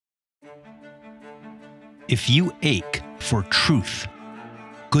If you ache for truth,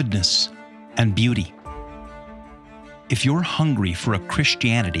 goodness, and beauty, if you're hungry for a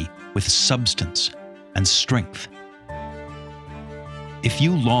Christianity with substance and strength, if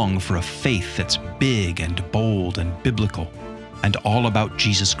you long for a faith that's big and bold and biblical and all about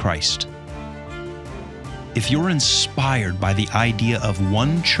Jesus Christ, if you're inspired by the idea of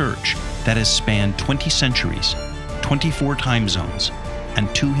one church that has spanned 20 centuries, 24 time zones,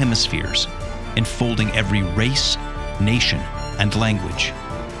 and 2 hemispheres, enfolding every race, nation, and language,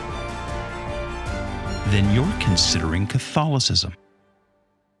 then you're considering Catholicism.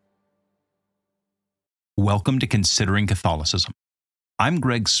 Welcome to Considering Catholicism. I'm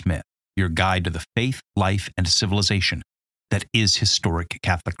Greg Smith, your guide to the faith, life, and civilization that is historic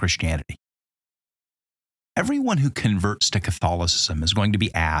Catholic Christianity. Everyone who converts to Catholicism is going to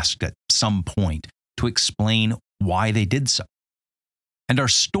be asked at some point to explain why they did so. And our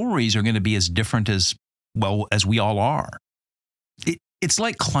stories are going to be as different as we all are. It's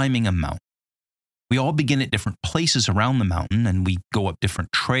like climbing a mountain. We all begin at different places around the mountain, and we go up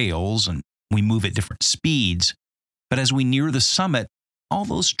different trails, and we move at different speeds. But as we near the summit, all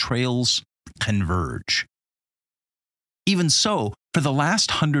those trails converge. Even so, for the last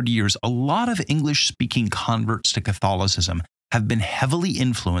 100 years, a lot of English-speaking converts to Catholicism have been heavily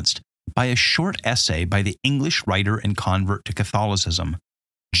influenced by a short essay by the English writer and convert to Catholicism,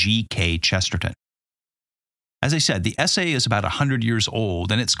 G.K. Chesterton. As I said, the essay is about 100 years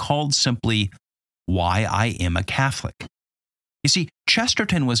old, and it's called simply, Why I Am a Catholic. You see,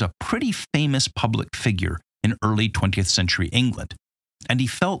 Chesterton was a pretty famous public figure in early 20th century England, and he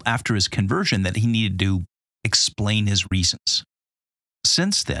felt after his conversion that he needed to explain his reasons.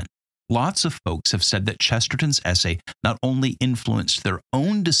 Since then, lots of folks have said that Chesterton's essay not only influenced their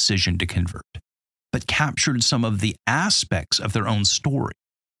own decision to convert, but captured some of the aspects of their own story.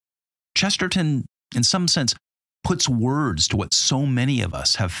 Chesterton, in some sense, puts words to what so many of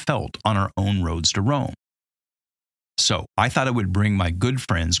us have felt on our own roads to Rome. So I thought I would bring my good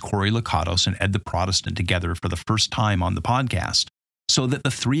friends Corey Lakatos and Ed the Protestant together for the first time on the podcast so that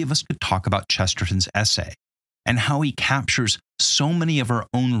the three of us could talk about Chesterton's essay and how he captures so many of our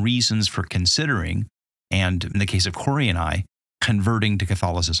own reasons for considering, and in the case of Corey and I, converting to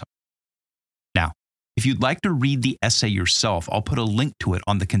Catholicism. Now, if you'd like to read the essay yourself, I'll put a link to it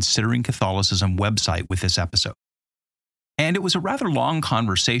on the Considering Catholicism website with this episode. And it was a rather long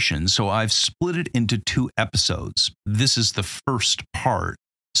conversation, so I've split it into 2 episodes. This is the first part,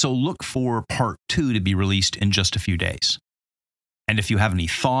 so look for part 2 to be released in just a few days. And if you have any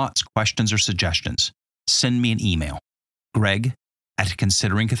thoughts, questions, or suggestions, send me an email,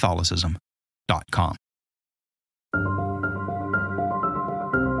 greg@consideringcatholicism.com.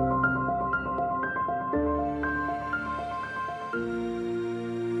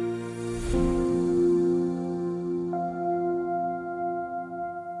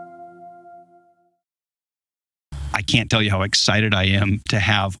 I can't tell you how excited I am to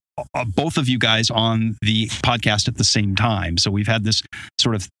have both of you guys on the podcast at the same time. So we've had this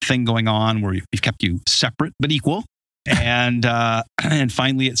sort of thing going on where we've kept you separate but equal. And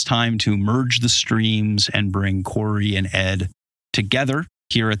finally, it's time to merge the streams and bring Corey and Ed together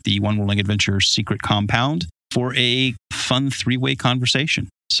here at the One Whirling Adventure Secret Compound for a fun 3-way conversation.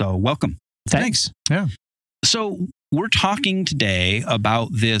 So welcome. Thanks. Yeah. So we're talking today about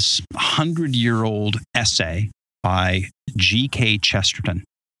this 100-year-old essay by G.K. Chesterton.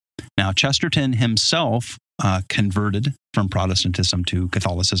 Now, Chesterton himself converted from Protestantism to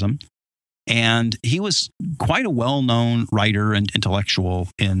Catholicism, and he was quite a well-known writer and intellectual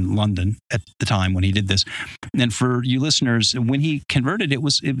in London at the time when he did this. And for you listeners, when he converted,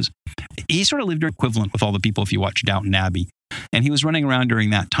 he sort of lived equivalent with all the people if you watch Downton Abbey. And he was running around during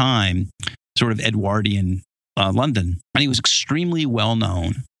that time, sort of Edwardian London, and he was extremely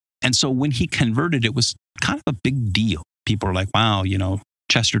well-known. And so when he converted, it was kind of a big deal. People were like, wow,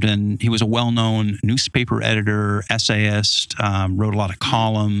 Chesterton, he was a well-known newspaper editor, essayist, wrote a lot of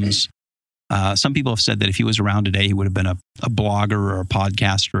columns. Some people have said that if he was around today, he would have been a blogger or a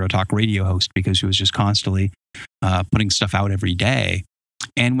podcaster or a talk radio host because he was just constantly putting stuff out every day.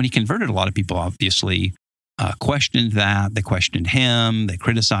 And when he converted, a lot of people obviously questioned that. They questioned him. They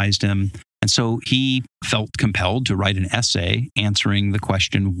criticized him. And so he felt compelled to write an essay answering the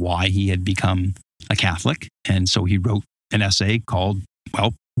question why he had become a Catholic. And so he wrote an essay called,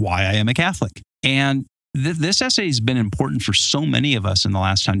 Why I Am a Catholic. And this essay has been important for so many of us in the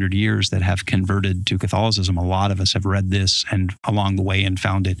last 100 years that have converted to Catholicism. A lot of us have read this and along the way and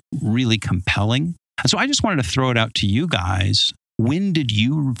found it really compelling. And so I just wanted to throw it out to you guys. When did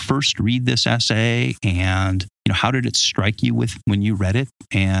you first read this essay? And how did it strike you when you read it,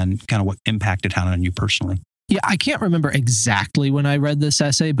 and kind of what impact it had on you personally? Yeah, I can't remember exactly when I read this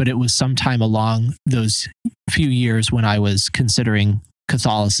essay, but it was sometime along those few years when I was considering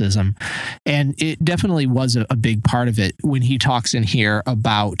Catholicism. And it definitely was a big part of it when he talks in here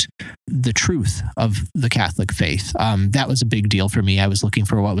about the truth of the Catholic faith. That was a big deal for me. I was looking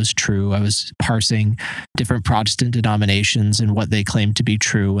for what was true. I was parsing different Protestant denominations and what they claimed to be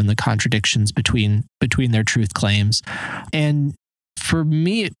true and the contradictions between their truth claims. And for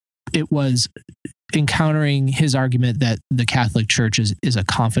me, it was encountering his argument that the Catholic Church is a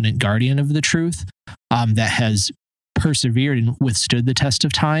confident guardian of the truth that has persevered and withstood the test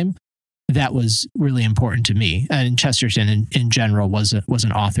of time. That was really important to me. And Chesterton in general was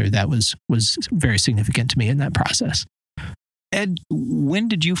an author that was very significant to me in that process. Ed, when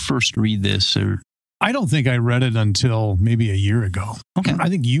did you first read this? Or I don't think I read it until maybe a year ago. Okay. I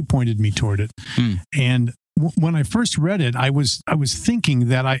think you pointed me toward it. And when I first read it, I was thinking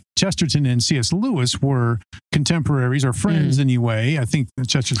that Chesterton and C.S. Lewis were contemporaries or friends anyway. I think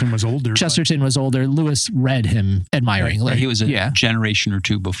Chesterton was older. Chesterton was older. Lewis read him admiringly. He was a generation or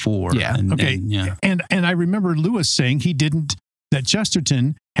two before. Yeah. And I remember Lewis saying that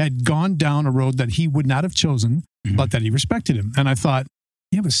Chesterton had gone down a road that he would not have chosen, but that he respected him. And I thought,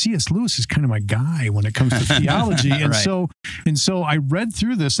 yeah, but C.S. Lewis is kind of my guy when it comes to theology. And so I read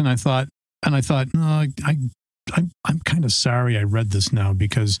through this and I thought, no, I'm kind of sorry I read this now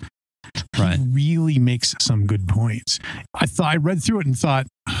because he really makes some good points. I read through it and thought,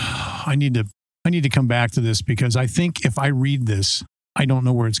 I need to come back to this because I think if I read this, I don't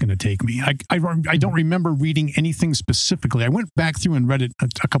know where it's going to take me. I don't remember reading anything specifically. I went back through and read it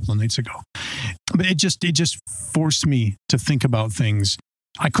a couple of nights ago, but it just forced me to think about things.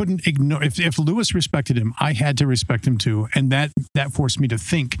 I couldn't ignore, if Lewis respected him, I had to respect him too. And that forced me to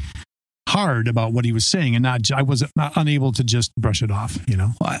think hard about what he was saying, and I was not unable to just brush it off,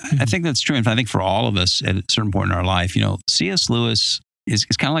 Well, I think that's true. And I think for all of us at a certain point in our life, C.S. Lewis is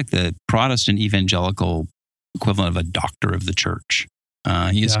kind of like the Protestant evangelical equivalent of a doctor of the church.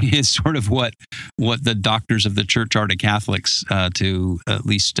 He is sort of what the doctors of the church are to Catholics, to at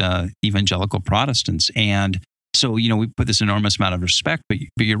least evangelical Protestants. And so, we put this enormous amount of respect, but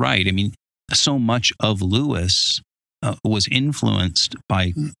you're right. I mean, so much of Lewis was influenced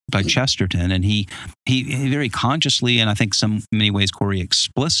by Chesterton, and he very consciously, and I think many ways, Corey,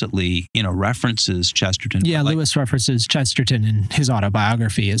 explicitly, references Chesterton. Yeah, Lewis references Chesterton in his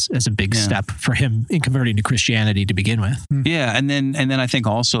autobiography as a big step for him in converting to Christianity to begin with. Yeah, and then I think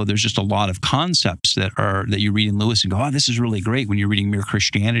also there's just a lot of concepts that you read in Lewis and go, oh, this is really great when you're reading Mere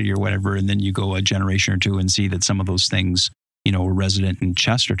Christianity or whatever, and then you go a generation or two and see that some of those things were resident in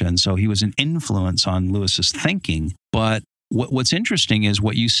Chesterton. So he was an influence on Lewis's thinking. But what's interesting is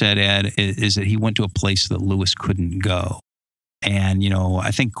what you said, Ed, is that he went to a place that Lewis couldn't go. And,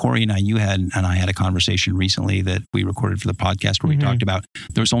 I think Corey and I had a conversation recently that we recorded for the podcast where we talked about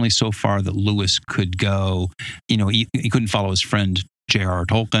there's only so far that Lewis could go. He couldn't follow his friend J.R.R.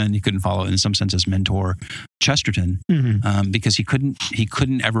 Tolkien. He couldn't follow, in some sense, his mentor Chesterton, because he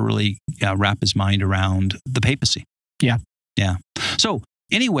couldn't ever really wrap his mind around the papacy. Yeah. So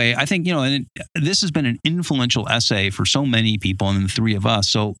anyway, I think, and this has been an influential essay for so many people and the three of us.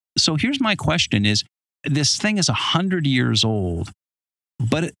 So here's my question is, this thing is 100 years old,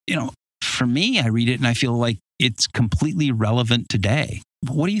 but, for me, I read it and I feel like it's completely relevant today.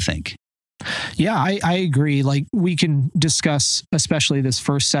 What do you think? Yeah, I agree. Like, we can discuss, especially this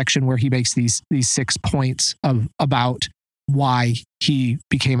first section where he makes these 6 points about why he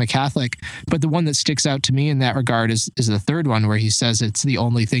became a Catholic. But the one that sticks out to me in that regard is the third one, where he says it's the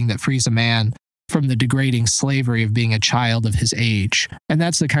only thing that frees a man from the degrading slavery of being a child of his age. And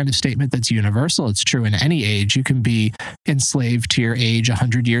that's the kind of statement that's universal. It's true in any age. You can be enslaved to your age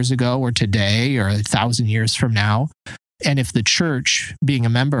 100 years ago or today or 1,000 years from now. And if the church, being a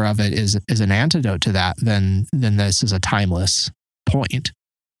member of it, is an antidote to that, then this is a timeless point.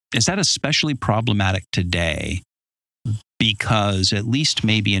 Is that especially problematic today? Because at least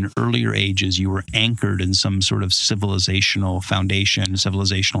maybe in earlier ages, you were anchored in some sort of civilizational foundation,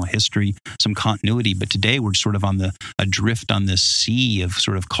 civilizational history, some continuity. But today we're sort of adrift on this sea of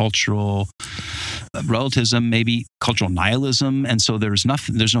sort of cultural relativism, maybe cultural nihilism. And so there's no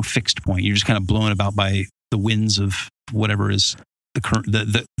fixed point. You're just kind of blown about by the winds of whatever is the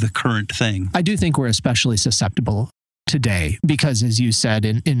current thing. I do think we're especially susceptible today, because as you said,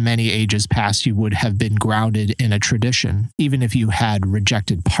 in many ages past, you would have been grounded in a tradition. Even if you had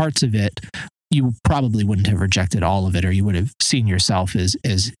rejected parts of it, you probably wouldn't have rejected all of it, or you would have seen yourself as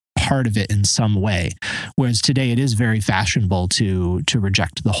part of it in some way. Whereas today it is very fashionable to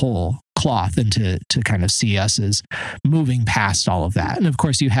reject the whole cloth and to kind of see us as moving past all of that. And of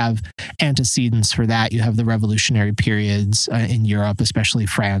course, you have antecedents for that. You have the revolutionary periods in Europe, especially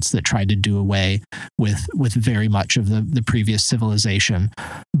France, that tried to do away with very much of the previous civilization.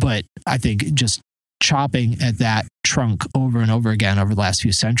 But I think just chopping at that trunk over and over again over the last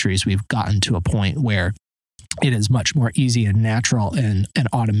few centuries, we've gotten to a point where it is much more easy and natural and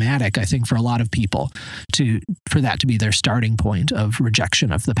automatic, I think, for a lot of people for that to be their starting point of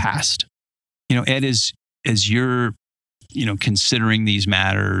rejection of the past. Ed, as you're, considering these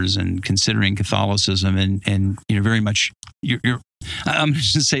matters and considering Catholicism and very much you're I'm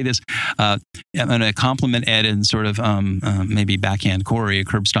just going to say this. I'm going to compliment Ed and sort of maybe backhand Corey,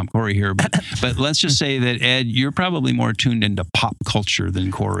 curb stomp Corey here, but let's just say that Ed, you're probably more tuned into pop culture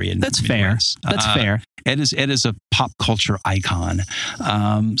than Corey. And that's fair. That's fair. Ed is a pop culture icon.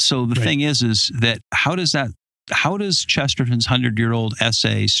 So the thing is that how does Chesterton's 100-year-old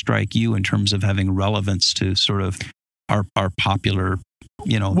essay strike you in terms of having relevance to sort of our popular,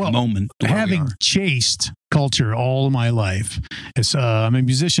 moment? Having chased culture all my life, I'm a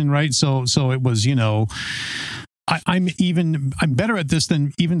musician, right? So it was, I'm better at this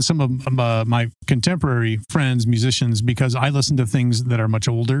than even some of my contemporary friends, musicians, because I listen to things that are much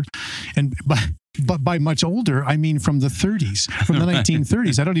older, but by much older, I mean from the 30s, from the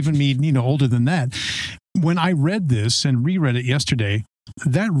 1930s. I don't even mean, older than that. When I read this and reread it yesterday,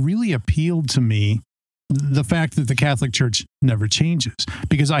 that really appealed to me. The fact that the Catholic Church never changes,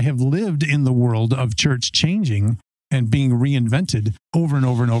 because I have lived in the world of church changing and being reinvented over and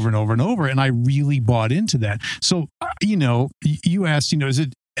over and over and over and over. And I really bought into that. So, you asked, is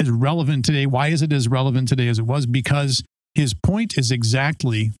it as relevant today? Why is it as relevant today as it was? Because his point is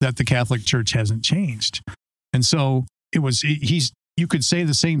exactly that the Catholic Church hasn't changed. And so you could say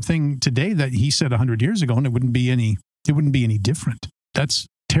the same thing today that he said 100 years ago, and it wouldn't be any different. That's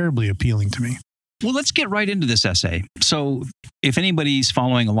terribly appealing to me. Well, let's get right into this essay. So if anybody's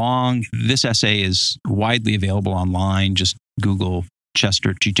following along, this essay is widely available online. Just Google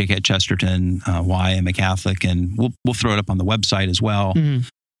G.K. Chesterton, Why I'm a Catholic, and we'll throw it up on the website as well. Mm-hmm.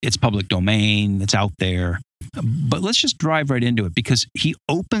 It's public domain. It's out there. But let's just drive right into it, because he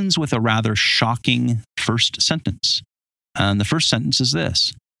opens with a rather shocking first sentence. And the first sentence is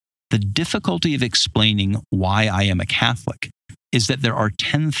this: the difficulty of explaining why I am a Catholic is that there are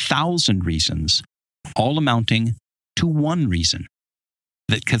 10,000 reasons, all amounting to one reason,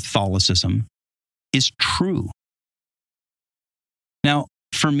 that Catholicism is true. Now,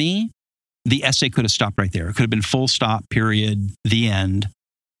 for me, the essay could have stopped right there. It could have been full stop, period, the end.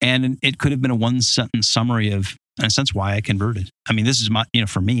 And it could have been a one-sentence summary of, in a sense, why I converted. I mean, this is my,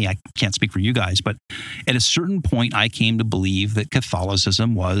 for me, I can't speak for you guys, but at a certain point, I came to believe that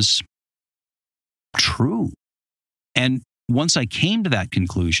Catholicism was true. And once I came to that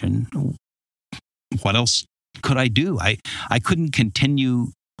conclusion, what else could I do? I couldn't continue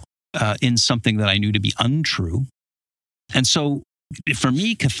in something that I knew to be untrue. And so for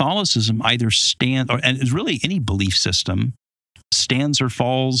me, Catholicism either and really any belief system stands or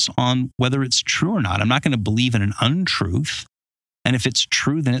falls on whether it's true or not. I'm not going to believe in an untruth. And if it's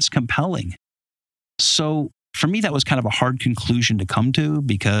true, then it's compelling. So for me, that was kind of a hard conclusion to come to,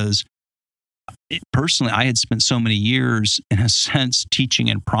 because personally, I had spent so many years, in a sense, teaching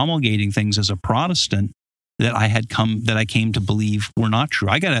and promulgating things as a Protestant that I came to believe were not true.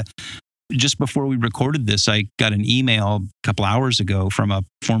 Just before we recorded this, I got an email a couple hours ago from a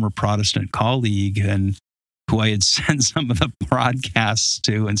former Protestant colleague and who I had sent some of the broadcasts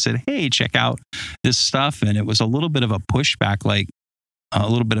to and said, hey, check out this stuff. And it was a little bit of a pushback,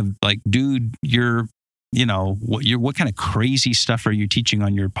 dude, what kind of crazy stuff are you teaching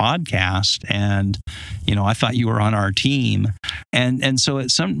on your podcast? And, I thought you were on our team. And so at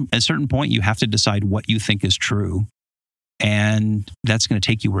a certain point, you have to decide what you think is true. And that's going to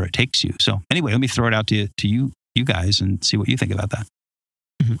take you where it takes you. So anyway, let me throw it out to you guys and see what you think about that.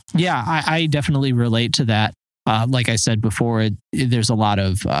 Yeah, I definitely relate to that. Like I said before, there's a lot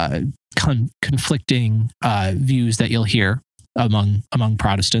of conflicting views that you'll hear among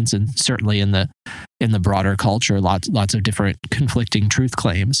Protestants, and certainly in the broader culture, lots of different conflicting truth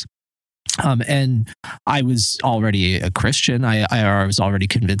claims. And I was already a Christian. I was already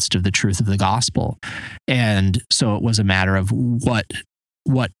convinced of the truth of the gospel, and so it was a matter of what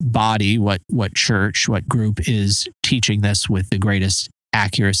body, what church, what group is teaching this with the greatest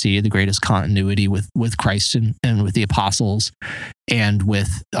accuracy, the greatest continuity with Christ and with the apostles, and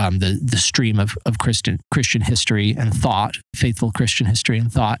with the stream of Christian history and thought, faithful Christian history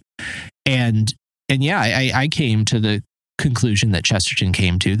and thought. And yeah, I came to the conclusion that Chesterton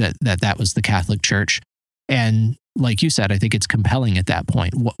came to, that was the Catholic Church. And like you said, I think it's compelling at that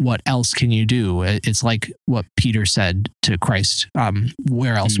point. What else can you do? It's like what Peter said to Christ,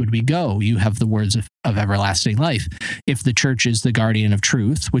 where else would we go? You have the words of everlasting life. If the church is the guardian of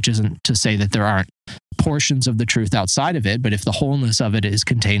truth, which isn't to say that there aren't portions of the truth outside of it, but if the wholeness of it is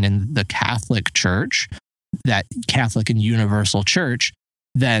contained in the Catholic Church, that Catholic and universal church,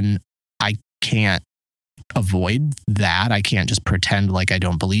 then I can't avoid that. I can't just pretend like I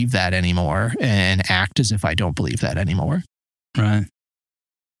don't believe that anymore and act as if I don't believe that anymore. Right.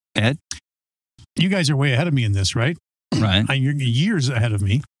 Ed? You guys are way ahead of me in this, right? Right. You're years ahead of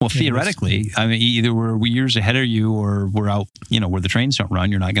me. Well, theoretically, I mean, either we're years ahead of you or we're out, where the trains don't run.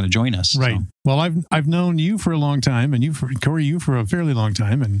 You're not going to join us. Right. So. Well, I've known you for a long time, and Corey, you for a fairly long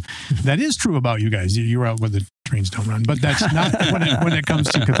time, and that is true about you guys. You're out where the trains don't run, but that's not when it comes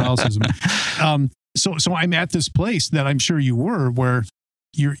to Catholicism. So I'm at this place that I'm sure you were, where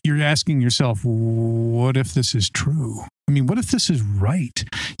you're asking yourself, what if this is true? I mean, what if this is right?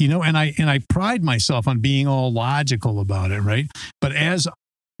 And I pride myself on being all logical about it, right? But as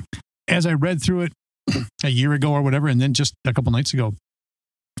I read through it a year ago or whatever, and then just a couple nights ago,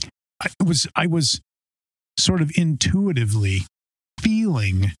 I was sort of intuitively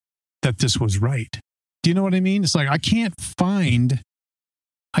feeling that this was right. Do you know what I mean? It's like I can't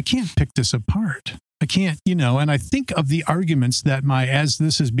pick this apart. I can't, and I think of the arguments that as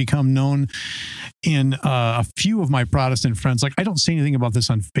this has become known in a few of my Protestant friends, like I don't say anything about this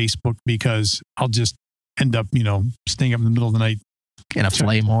on Facebook because I'll just end up, staying up in the middle of the night. In a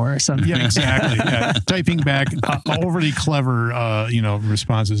flame war or something. Yeah, exactly. Yeah. Typing back overly clever,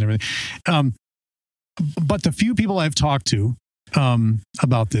 responses and everything. But the few people I've talked to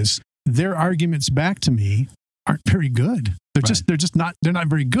about this, their arguments back to me aren't very good. They're not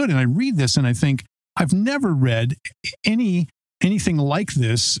very good. And I read this and I think, I've never read anything like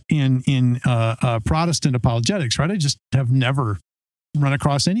this in Protestant apologetics, right? I just have never run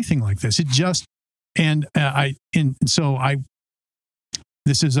across anything like this.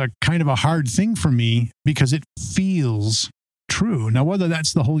 This is a kind of a hard thing for me because it feels true. Now, whether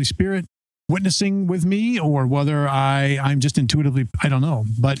that's the Holy Spirit witnessing with me or whether I'm just intuitively, I don't know.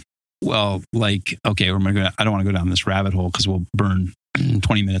 But well, okay, I don't want to go down this rabbit hole because we'll burn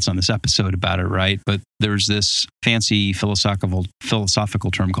 20 minutes on this episode about it, right? But there's this fancy philosophical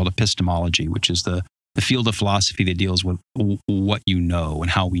term called epistemology, which is the field of philosophy that deals with what you know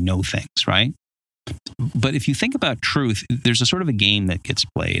and how we know things, right? But if you think about truth, there's a sort of a game that gets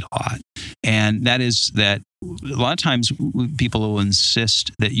played a lot. And that is that a lot of times people will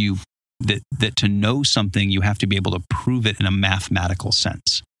insist that that to know something, you have to be able to prove it in a mathematical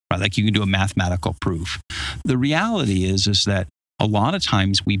sense, right? Like you can do a mathematical proof. The reality is that a lot of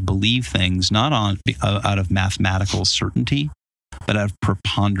times we believe things not out of mathematical certainty, but out of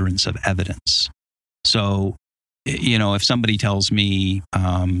preponderance of evidence. So, if somebody tells me,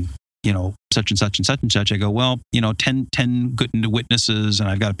 such and such and such and such, I go, well, 10 good witnesses and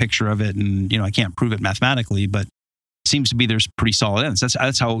I've got a picture of it and, I can't prove it mathematically, but it seems to be there's pretty solid evidence.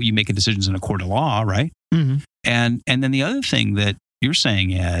 That's how you make decisions in a court of law, right? Mm-hmm. And then the other thing that you're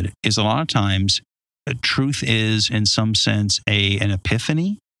saying, Ed, is a lot of times truth is, in some sense, an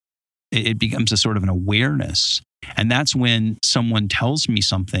epiphany. It becomes a sort of an awareness. And that's when someone tells me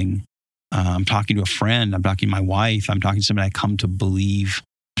something. I'm talking to a friend, I'm talking to my wife, I'm talking to somebody, I come to believe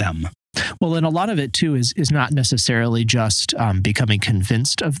them. Well, and a lot of it, too, is not necessarily just becoming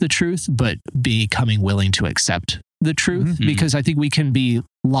convinced of the truth, but becoming willing to accept the truth. Mm-hmm. Because I think we can be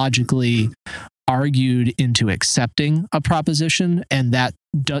logically argued into accepting a proposition, and that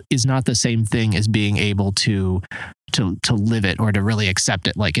is not the same thing as being able to live it or to really accept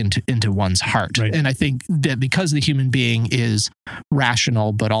it like into one's heart. Right. And I think that because the human being is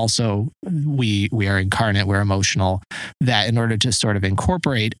rational, but also we are incarnate, we're emotional, that in order to sort of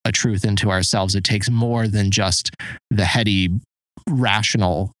incorporate a truth into ourselves, it takes more than just the heady,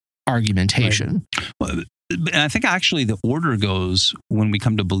 rational argumentation. Right. Well, and I think actually the order goes, when we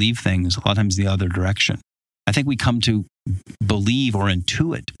come to believe things, a lot of times the other direction. I think we come to believe or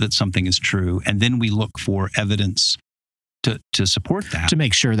intuit that something is true, and then we look for evidence to support that. To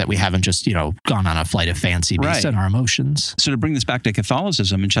make sure that we haven't just, gone on a flight of fancy based on our emotions. So to bring this back to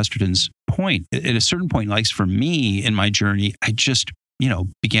Catholicism and Chesterton's point, at a certain point, like for me in my journey, I just,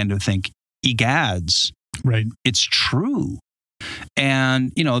 began to think, egads, right? It's true.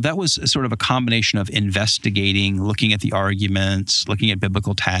 And, that was sort of a combination of investigating, looking at the arguments, looking at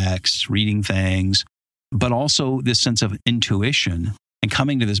biblical texts, reading things, but also this sense of intuition and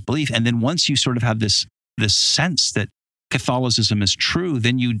coming to this belief. And then once you sort of have this sense that Catholicism is true,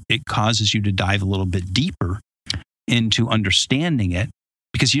 then it causes you to dive a little bit deeper into understanding it,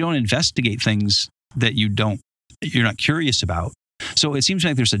 because you don't investigate things that you don't you're not curious about. So it seems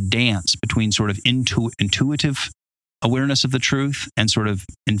like there's a dance between sort of intuitive awareness of the truth and sort of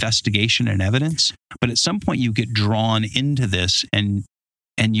investigation and evidence. But at some point you get drawn into this and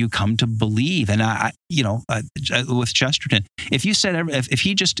you come to believe. And with Chesterton, if you said, if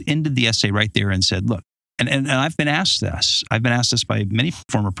he just ended the essay right there and said, look, and I've been asked this by many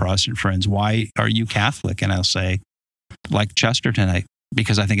former Protestant friends, why are you Catholic? And I'll say, like Chesterton,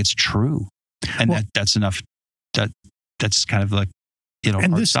 because I think it's true. And that's enough. That's kind of like,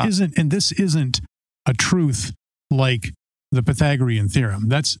 and this isn't a truth like the Pythagorean theorem.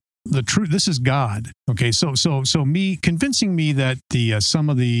 That's the truth. This is God. Okay. So me convincing me that the sum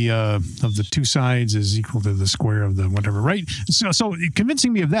of the two sides is equal to the square of the whatever, right? So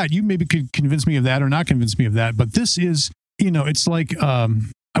convincing me of that, you maybe could convince me of that or not convince me of that. But this is, it's like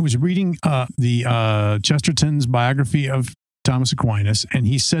I was reading the Chesterton's biography of Thomas Aquinas, and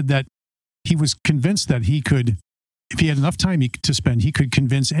he said that he was convinced that he could, if he had enough time to spend, he could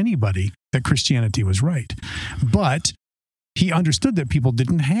convince anybody that Christianity was right. But he understood that people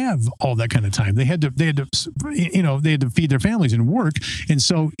didn't have all that kind of time. They had to feed their families and work. And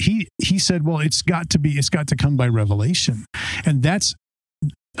so he said, well, it's got to come by revelation. And that's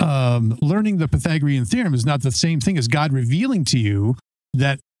learning the Pythagorean theorem is not the same thing as God revealing to you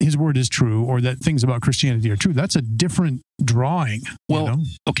that his word is true or that things about Christianity are true. That's a different drawing. Well,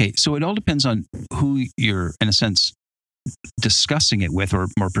 okay. So it all depends on who you're, in a sense, discussing it with or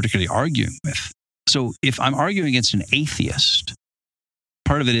more particularly arguing with. So if I'm arguing against an atheist,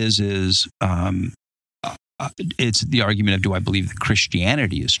 part of it is it's the argument of, do I believe that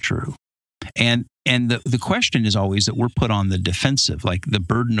Christianity is true? And the question is always that we're put on the defensive, like the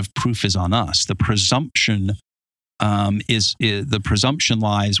burden of proof is on us. The presumption the presumption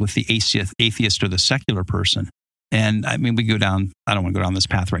lies with the atheist or the secular person. And I mean, I don't want to go down this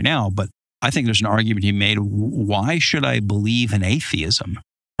path right now, but I think there's an argument he made. Why should I believe in atheism?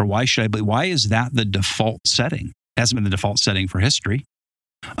 Or why is that the default setting? It hasn't been the default setting for history.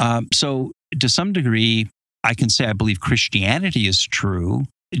 So to some degree, I can say I believe Christianity is true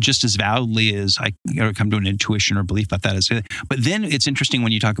just as validly as I come to an intuition or belief about that. But then it's interesting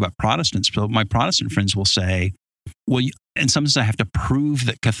when you talk about Protestants. So my Protestant friends will say, well, in some sense, I have to prove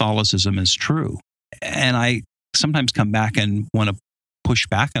that Catholicism is true. And I sometimes come back and want to push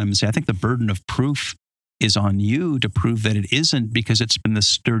back on them and say, I think the burden of proof is on you to prove that it isn't, because it's been the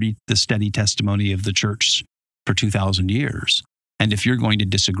steady testimony of the church for 2,000 years. And if you're going to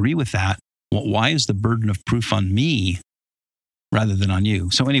disagree with that, well, why is the burden of proof on me rather than on you?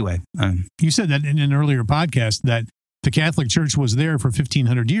 So anyway. You said that in an earlier podcast that the Catholic Church was there for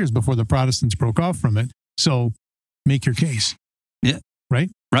 1,500 years before the Protestants broke off from it. So make your case. Yeah.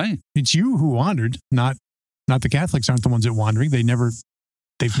 Right? Right. It's you who wandered, not the Catholics aren't the ones that wandering. They've never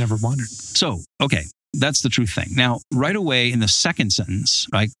wandered. So, okay. That's the truth thing. Now, right away in the second sentence,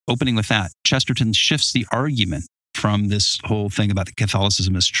 right, opening with that, Chesterton shifts the argument from this whole thing about that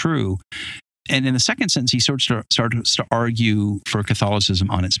Catholicism is true. And in the second sentence, he starts to argue for Catholicism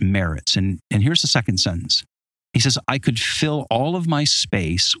on its merits. And here's the second sentence. He says, I could fill all of my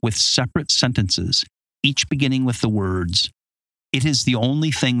space with separate sentences, each beginning with the words, it is the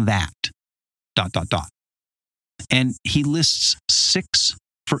only thing that, ... And he lists 6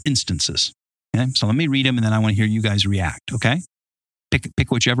 for instances. Okay? So let me read them and then I want to hear you guys react, okay?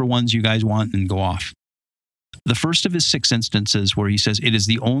 Pick whichever ones you guys want and go off. The first of his 6 instances where he says, it is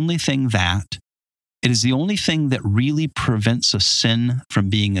the only thing that really prevents a sin from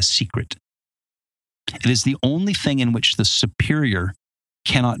being a secret. It is the only thing in which the superior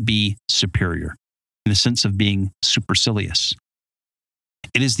cannot be superior, in the sense of being supercilious.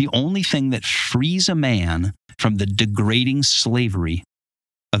 It is the only thing that frees a man from the degrading slavery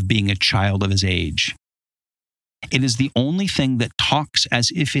of being a child of his age. It is the only thing that talks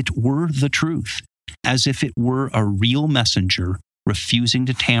as if it were the truth, as if it were a real messenger refusing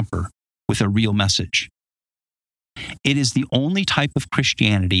to tamper with a real message. It is the only type of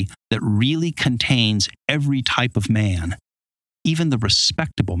Christianity that really contains every type of man, even the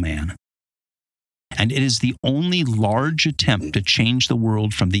respectable man. And it is the only large attempt to change the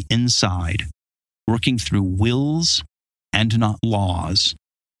world from the inside, working through wills and not laws,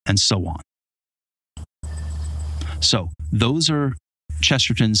 and so on. So those are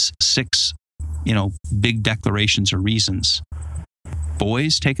Chesterton's 6, big declarations or reasons.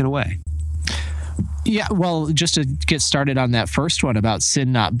 Boys, take it away. Yeah, well, just to get started on that first one about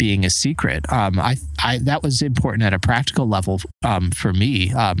sin not being a secret, I that was important at a practical level for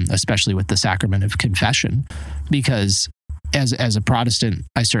me, especially with the sacrament of confession, because as a Protestant,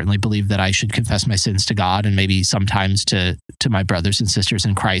 I certainly believe that I should confess my sins to God and maybe sometimes to my brothers and sisters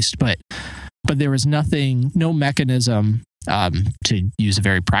in Christ. But but there was no mechanism, to use a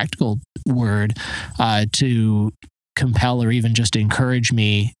very practical word, to compel or even just encourage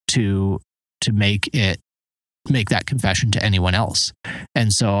me to make that confession to anyone else.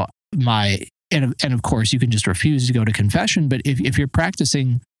 And so and of course you can just refuse to go to confession, but if you're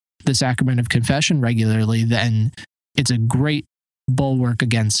practicing the sacrament of confession regularly, then it's a great bulwark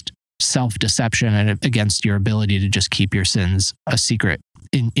against self-deception and against your ability to just keep your sins a secret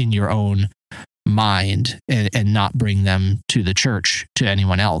in your own mind and not bring them to the church, to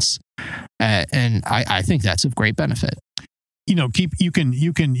anyone else. And I think that's of great benefit. You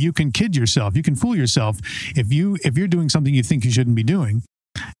can kid yourself. You can fool yourself. If you're doing something you think you shouldn't be doing,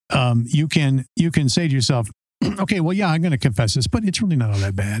 you can say to yourself, okay, well, yeah, I'm going to confess this, but it's really not all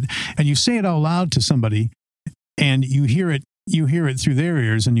that bad. And you say it out loud to somebody, and you hear it through their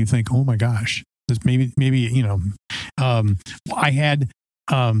ears, and you think, oh my gosh, this maybe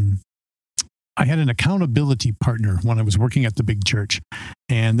I had an accountability partner when I was working at the big church,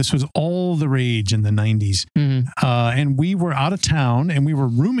 and this was all the rage in the 90s. Mm-hmm. And we were out of town, and we were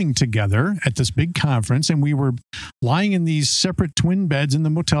rooming together at this big conference, and we were lying in these separate twin beds in the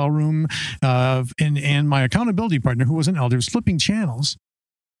motel room. And my accountability partner, who was an elder, was flipping channels.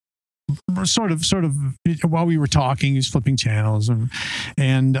 Sort of, while we were talking, he's flipping channels,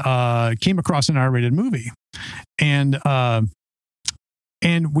 and came across an R-rated movie, and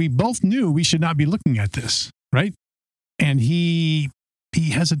we both knew we should not be looking at this, right? And he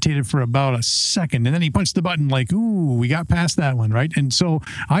hesitated for about a second, and then he punched the button like, ooh, we got past that one, right? And so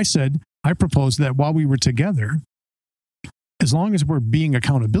I proposed that while we were together, as long as we're being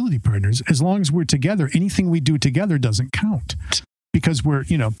accountability partners, as long as we're together, anything we do together doesn't count. Because we're,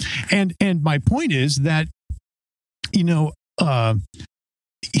 and my point is that,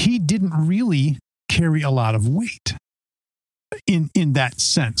 he didn't really carry a lot of weight in that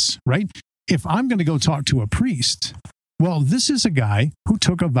sense, right? If I'm going to go talk to a priest, well, this is a guy who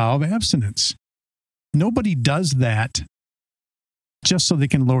took a vow of abstinence. Nobody does that just so they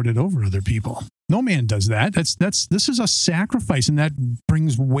can lord it over other people. No man does that. This is a sacrifice, and that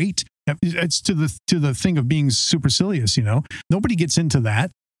brings weight. It's to the thing of being supercilious, Nobody gets into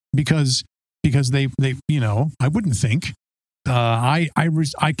that because they I wouldn't think. I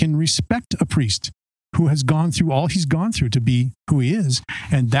can respect a priest who has gone through all he's gone through to be who he is,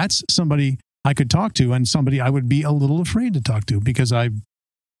 and that's somebody I could talk to, and somebody I would be a little afraid to talk to because I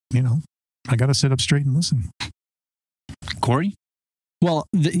got to sit up straight and listen. Corey? Well,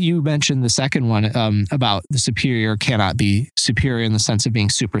 you mentioned the second one about the superior cannot be superior in the sense of being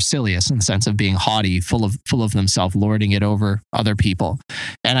supercilious, in the sense of being haughty, full of themselves, lording it over other people.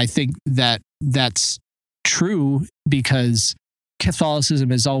 And I think that that's true because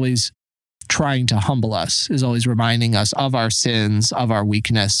Catholicism is always trying to humble us, is always reminding us of our sins, of our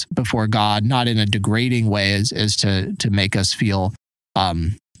weakness before God, not in a degrading way as to make us feel,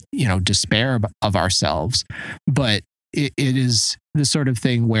 despair of ourselves, but it is the sort of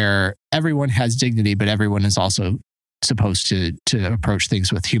thing where everyone has dignity, but everyone is also supposed to approach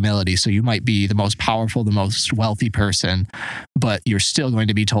things with humility. So you might be the most powerful, the most wealthy person, but you're still going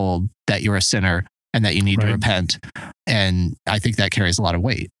to be told that you're a sinner and that you need to repent. And I think that carries a lot of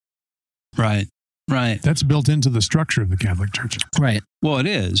weight. Right. That's built into the structure of the Catholic Church. Right. Well, it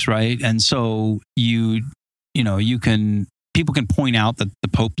is, right? And so people can point out that the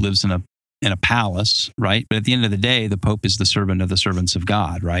Pope lives in a palace, right? But at the end of the day, the Pope is the servant of the servants of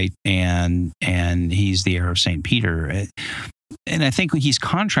God, right? And he's the heir of St. Peter. And I think he's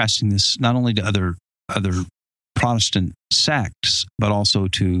contrasting this not only to other Protestant sects, but also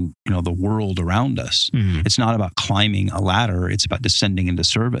to the world around us. Mm-hmm. It's not about climbing a ladder; it's about descending into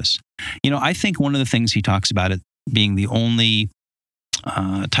service. I think one of the things he talks about it being the only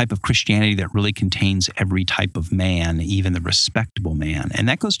type of Christianity that really contains every type of man, even the respectable man. And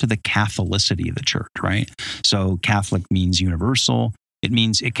that goes to the Catholicity of the church, right? So Catholic means universal. It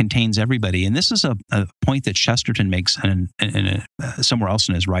means it contains everybody. And this is a point that Chesterton makes somewhere else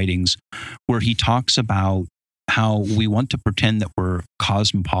in his writings, where he talks about how we want to pretend that we're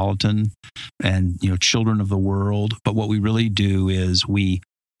cosmopolitan and children of the world. But what we really do is we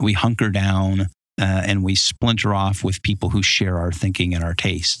hunker down and we splinter off with people who share our thinking and our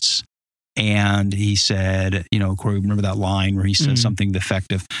tastes. And he said, Corey, remember that line where he says something to the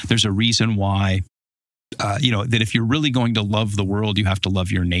effect of, there's a reason why, that if you're really going to love the world, you have to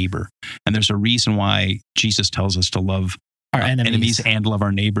love your neighbor. And there's a reason why Jesus tells us to love our enemies and love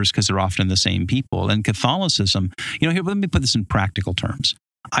our neighbors, because they're often the same people. And Catholicism, here, let me put this in practical terms.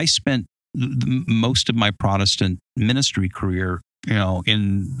 I spent most of my Protestant ministry career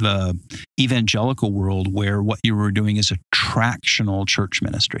in the evangelical world, where what you were doing is a tractional church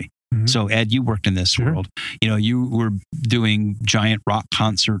ministry. Mm-hmm. So Ed, you worked in this world. You were doing giant rock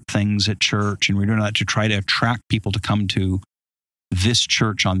concert things at church, and we're doing that to try to attract people to come to this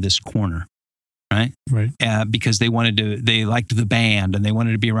church on this corner. Right. Because they liked the band and they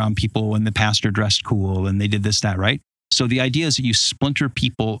wanted to be around people and the pastor dressed cool and they did this, that, right? So the idea is that you splinter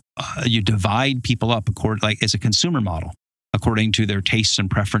people, you divide people up as a consumer model, according to their tastes and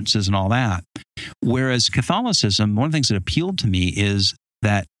preferences and all that. Whereas Catholicism, one of the things that appealed to me is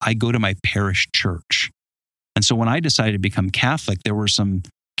that I go to my parish church. And so when I decided to become Catholic, there were some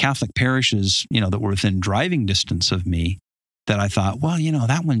Catholic parishes, that were within driving distance of me, that I thought, well,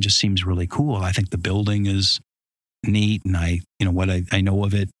 that one just seems really cool. I think the building is neat, and what I know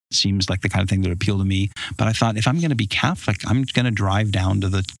of it seems like the kind of thing that appealed to me. But I thought, if I'm going to be Catholic, I'm going to drive down to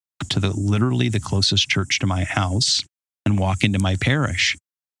the literally the closest church to my house and walk into my parish,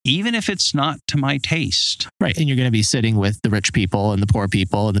 even if it's not to my taste. Right, and you're going to be sitting with the rich people and the poor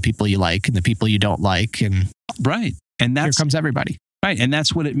people and the people you like and the people you don't like, and right, and here comes everybody. Right, and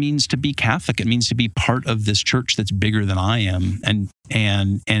that's what it means to be Catholic. It means to be part of this church that's bigger than I am, and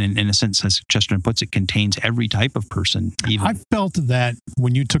in a sense, as Chesterton puts it, contains every type of person. I felt that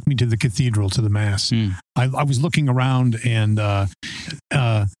when you took me to the cathedral, to the Mass. I was looking around, and I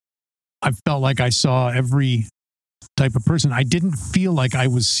felt like I saw every type of person. I didn't feel like I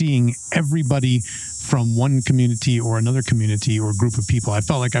was seeing everybody from one community or another community or group of people. I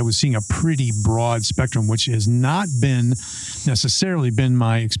felt like I was seeing a pretty broad spectrum, which has not necessarily been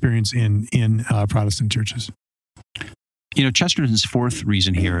my experience in Protestant churches. Chesterton's fourth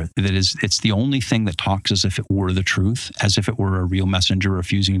reason here, that is, it's the only thing that talks as if it were the truth, as if it were a real messenger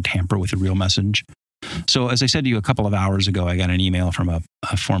refusing to tamper with a real message. So as I said to you a couple of hours ago, I got an email from a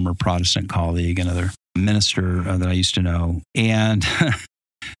former Protestant colleague, another minister that I used to know. And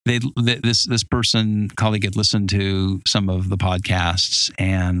this colleague had listened to some of the podcasts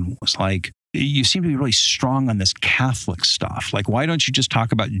and was like, you seem to be really strong on this Catholic stuff. Like, why don't you just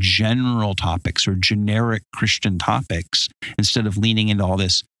talk about general topics or generic Christian topics instead of leaning into all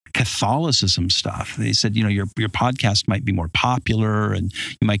this Catholicism stuff? They said, your podcast might be more popular and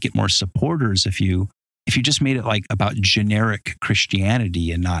you might get more supporters if you just made it like about generic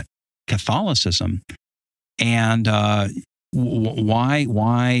Christianity and not Catholicism. And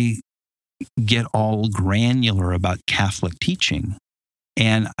why get all granular about Catholic teaching?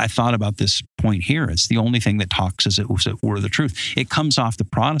 And I thought about this point here. It's the only thing that talks as if it were the truth. It comes off the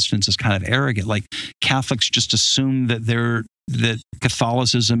Protestants as kind of arrogant, like Catholics just assume that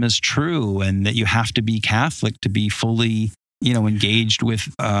Catholicism is true and that you have to be Catholic to be fully, engaged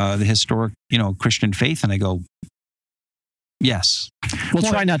with the historic, Christian faith. And I go, yes. We'll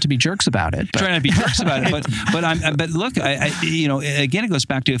try not to be jerks about it. Try not to be jerks about it. But look, again, it goes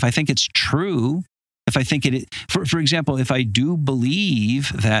back to, if I think it's true, if I think for example, if I do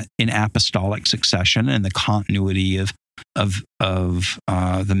believe that in apostolic succession and the continuity of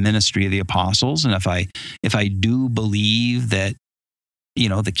the ministry of the apostles, and if I do believe that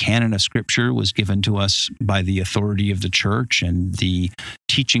the canon of Scripture was given to us by the authority of the church and the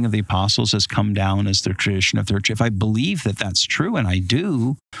teaching of the apostles has come down as the tradition of the church, if I believe that that's true, and I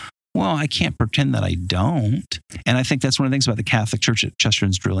do, well, I can't pretend that I don't. And I think that's one of the things about the Catholic Church that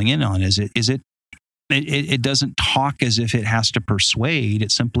Chesterton's drilling in on is it doesn't talk as if it has to persuade.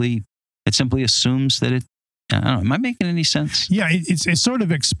 It simply assumes that it. I don't know. Am I making any sense? Yeah, it sort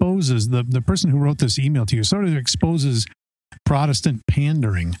of exposes the person who wrote this email to you. Sort of exposes Protestant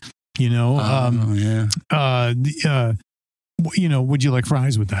pandering. Would you like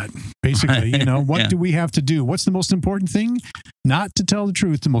fries with that? Basically, what do we have to do? What's the most important thing? Not to tell the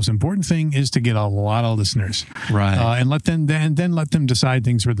truth. The most important thing is to get a lot of listeners, right? And let them then let them decide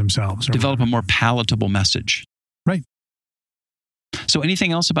things for themselves. Develop a more palatable message, right? So,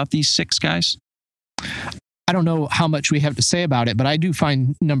 anything else about these 6 guys? I don't know how much we have to say about it, but I do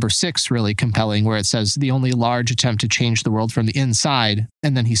find number 6 really compelling, where it says the only large attempt to change the world from the inside,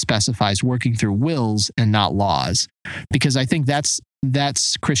 and then he specifies working through wills and not laws, because I think that's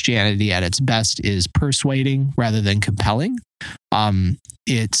Christianity at its best, is persuading rather than compelling.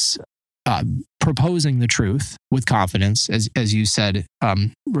 It's proposing the truth with confidence, as you said,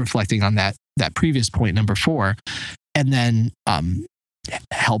 reflecting on that previous point, number 4, and then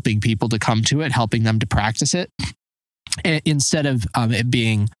helping people to come to it, helping them to practice it, instead of it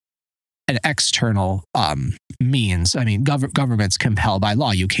being an external means. I mean, governments compel by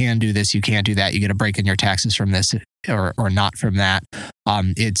law. You can do this, you can't do that. You get a break in your taxes from this or not from that.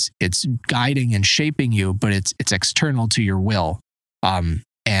 It's guiding and shaping you, but it's external to your will.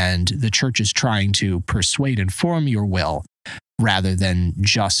 And the church is trying to persuade and form your will, rather than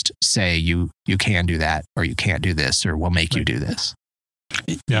just say you can do that or you can't do this or we'll make you do this.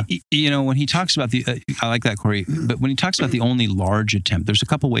 Yeah. When he talks about I like that, Corey, but when he talks about the only large attempt, there's a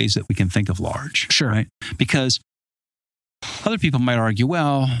couple ways that we can think of large. Sure. Right? Because other people might argue,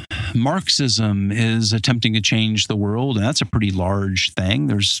 well, Marxism is attempting to change the world, and that's a pretty large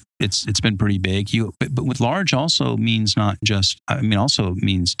thing. It's been pretty big. But with large also means also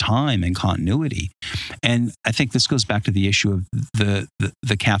means time and continuity. And I think this goes back to the issue of the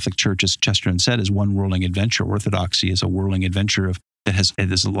Catholic Church, as Chesterton said, is one whirling adventure. Orthodoxy is a whirling adventure that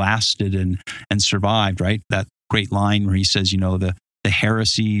has lasted and survived. Right? That great line where he says, the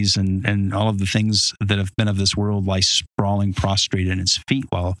heresies and all of the things that have been of this world lie sprawling prostrate in its feet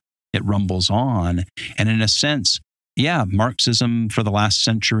while it rumbles on. And in a sense, Marxism for the last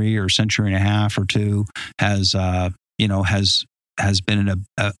century or century and a half or two has been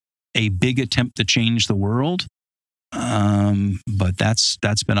a big attempt to change the world. But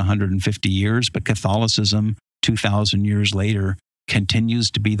that's been 150 years. But Catholicism, 2,000 years later,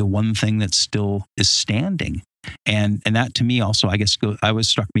 continues to be the one thing that still is standing. And that to me also, I guess,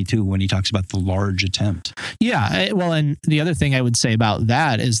 struck me too when he talks about the large attempt. Yeah. Well, and the other thing I would say about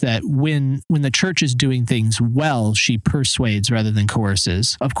that is that when the church is doing things well, she persuades rather than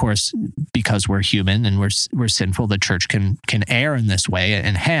coerces. Of course, because we're human and we're sinful, the church can err in this way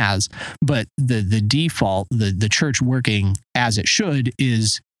and has. But the default, the church working as it should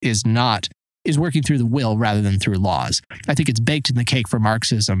is working through the will rather than through laws. I think it's baked in the cake for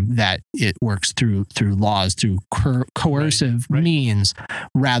Marxism that it works through laws, through coercive means,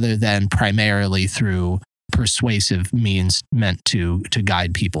 rather than primarily through persuasive means meant to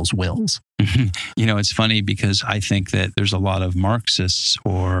guide people's wills. It's funny because I think that there's a lot of Marxists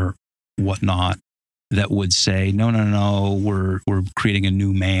or whatnot that would say, no, we're creating a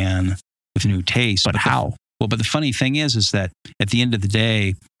new man with new taste. But how? But the funny thing is that at the end of the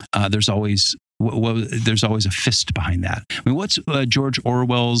day, there's always a fist behind that. I mean, what's George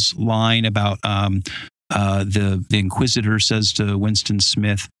Orwell's line about the Inquisitor says to Winston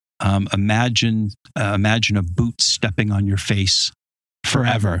Smith, imagine a boot stepping on your face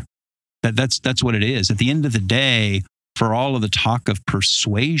forever. That's what it is. At the end of the day, for all of the talk of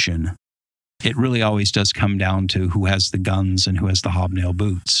persuasion, it really always does come down to who has the guns and who has the hobnail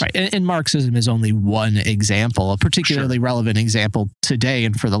boots. Right. And Marxism is only one example, a particularly relevant example today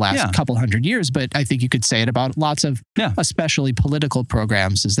and for the last couple hundred years. But I think you could say it about lots of, especially political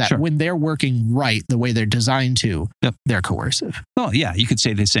programs, is that when they're working right, the way they're designed to, they're coercive. Well, yeah, you could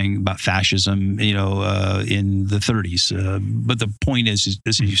say the same about fascism, in the 30s. But the point is,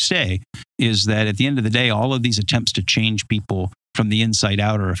 as you say, is that at the end of the day, all of these attempts to change people from the inside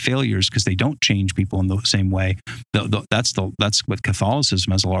out are failures because they don't change people in the same way. That's what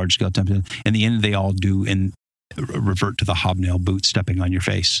Catholicism has a large scale attempt. In the end, they all do and revert to the hobnail boot stepping on your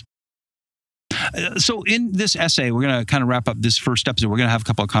face. So in this essay, we're going to kind of wrap up this first episode. We're going to have a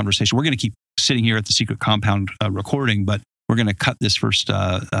couple of conversations. We're going to keep sitting here at the Secret Compound recording, but we're going to cut this first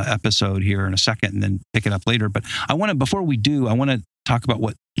episode here in a second and then pick it up later. But before we do, I want to talk about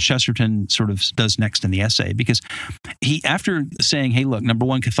what Chesterton sort of does next in the essay, because he, after saying, hey, look, number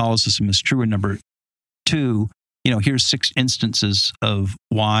one, Catholicism is true, and number two, here's 6 instances of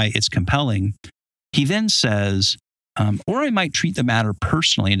why it's compelling. He then says, or I might treat the matter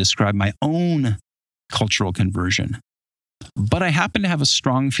personally and describe my own cultural conversion. But I happen to have a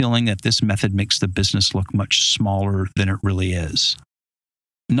strong feeling that this method makes the business look much smaller than it really is.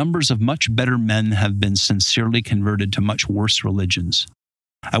 Numbers of much better men have been sincerely converted to much worse religions.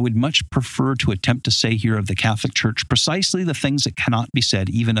 I would much prefer to attempt to say here of the Catholic Church precisely the things that cannot be said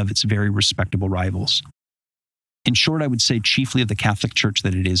even of its very respectable rivals. In short, I would say chiefly of the Catholic Church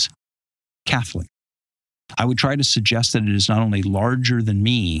that it is Catholic. I would try to suggest that it is not only larger than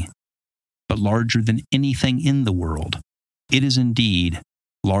me, but larger than anything in the world. It is indeed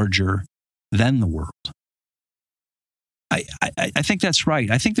larger than the world. I think that's right.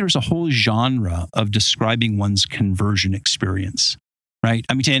 I think there's a whole genre of describing one's conversion experience, right?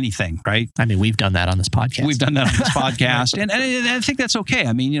 I mean, to anything, right? I mean, we've done that on this podcast. We've done that on this podcast. and I think that's okay.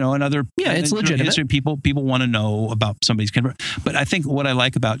 I mean, another... Yeah, it's legitimate. People want to know about somebody's conversion. But I think what I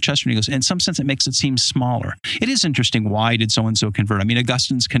like about Chesterton, he goes, in some sense, it makes it seem smaller. It is interesting. Why did so-and-so convert? I mean,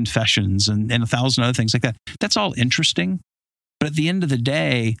 Augustine's Confessions and 1,000 other things like that. That's all interesting. But at the end of the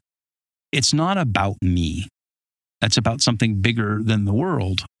day, it's not about me. That's about something bigger than the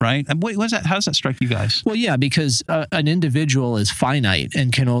world, right? And how does that strike you guys? Well, yeah, because an individual is finite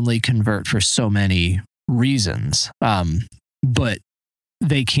and can only convert for so many reasons. But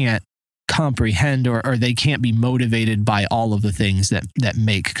they can't comprehend or they can't be motivated by all of the things that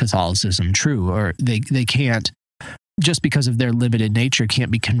make Catholicism true, or they can't, just because of their limited nature,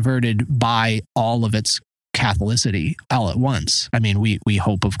 can't be converted by all of its Catholicity all at once. I mean, we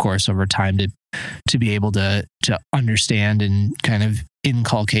hope, of course, over time to be able to understand and kind of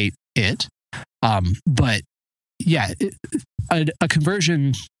inculcate it. But yeah, a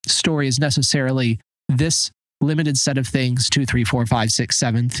conversion story is necessarily this limited set of things, 2, 3, 4, 5, 6,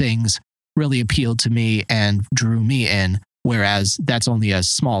 7 things really appealed to me and drew me in, whereas that's only a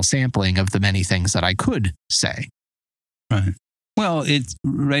small sampling of the many things that I could say. Right. Well, it's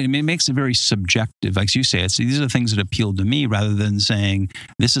right. I mean, it makes it very subjective, like you say. These are the things that appealed to me, rather than saying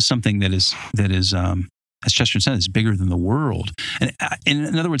this is something that is as Chesterton said, is bigger than the world. And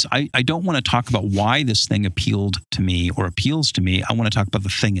in other words, I don't want to talk about why this thing appealed to me or appeals to me. I want to talk about the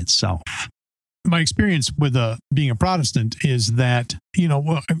thing itself. My experience with being a Protestant is that,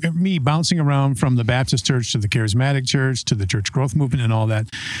 me bouncing around from the Baptist church to the Charismatic church to the church growth movement and all that,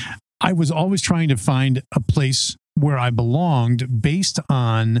 I was always trying to find a place where I belonged based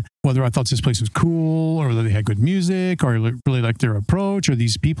on whether I thought this place was cool or whether they had good music or really liked their approach or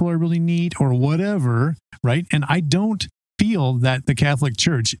these people are really neat or whatever, right? And I don't feel that the Catholic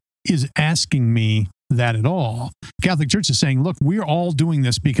Church is asking me that at all. The Catholic Church is saying, look, we're all doing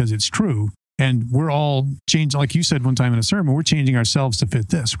this because it's true. And we're all changing, like you said one time in a sermon, we're changing ourselves to fit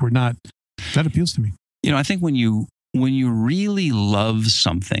this. We're not, that appeals to me. I think when you really love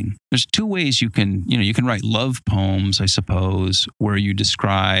something, there's two ways you can write love poems, I suppose, where you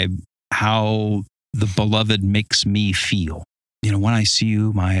describe how the beloved makes me feel. When I see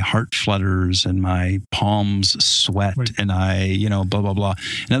you, my heart flutters and my palms sweat, right. And I, blah, blah, blah.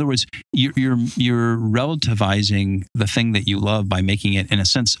 In other words, you're relativizing the thing that you love by making it, in a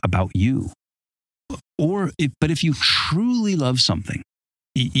sense, about you. But if you truly love something,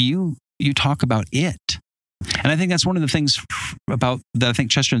 you talk about it. And I think that's one of the things about that I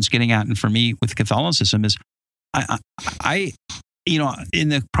think Chesterton's getting at, and for me with Catholicism is, I in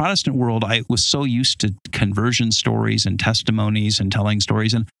the Protestant world, I was so used to conversion stories and testimonies and telling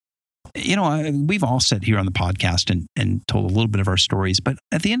stories, and we've all sat here on the podcast and told a little bit of our stories, but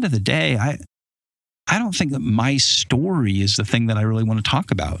at the end of the day, I don't think that my story is the thing that I really want to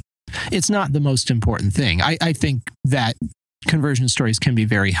talk about. It's not the most important thing. I think that conversion stories can be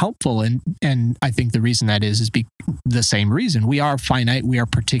very helpful. And I think the reason that is the same reason. We are finite. We are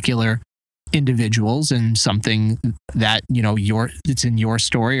particular individuals, and something that, it's in your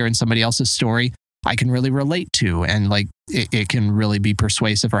story or in somebody else's story, I can really relate to. And like, it can really be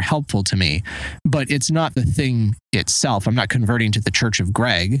persuasive or helpful to me, but it's not the thing itself. I'm not converting to the Church of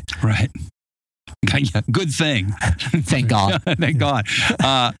Greg. Right. Yeah, good thing. Thank God. Thank God.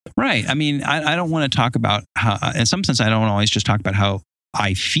 Right. I mean, I don't want to talk about how, in some sense, I don't always just talk about how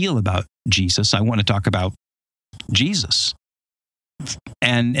I feel about Jesus. I want to talk about Jesus.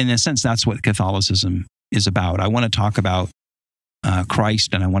 And in a sense, that's what Catholicism is about. I want to talk about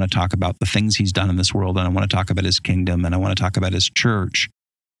Christ, and I want to talk about the things he's done in this world, and I want to talk about his kingdom, and I want to talk about his church.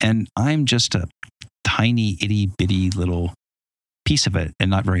 And I'm just a tiny, itty bitty little piece of it, and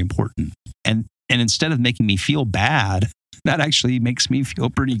not very important. And instead of making me feel bad, that actually makes me feel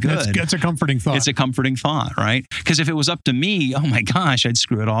pretty good. That's a comforting thought. It's a comforting thought, right? Because if it was up to me, oh my gosh, I'd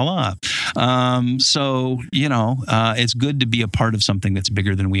screw it all up. It's good to be a part of something that's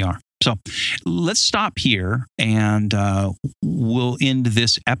bigger than we are. So let's stop here, and we'll end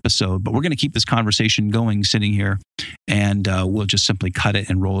this episode, but we're going to keep this conversation going sitting here, and we'll just simply cut it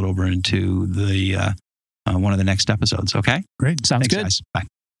and roll it over into the one of the next episodes. Okay? Great. Sounds Thanks, good. Guys. Bye.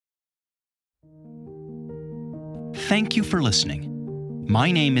 Thank you for listening.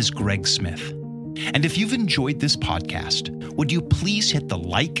 My name is Greg Smith. And if you've enjoyed this podcast, would you please hit the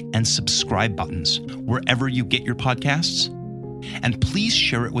like and subscribe buttons wherever you get your podcasts? And please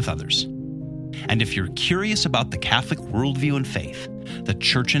share it with others. And if you're curious about the Catholic worldview and faith, the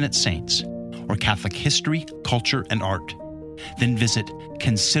Church and its saints, or Catholic history, culture, and art, then visit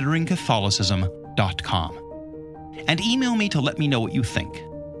consideringcatholicism.com. And email me to let me know what you think.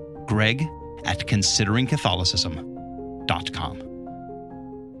 Greg@consideringcatholicism.com.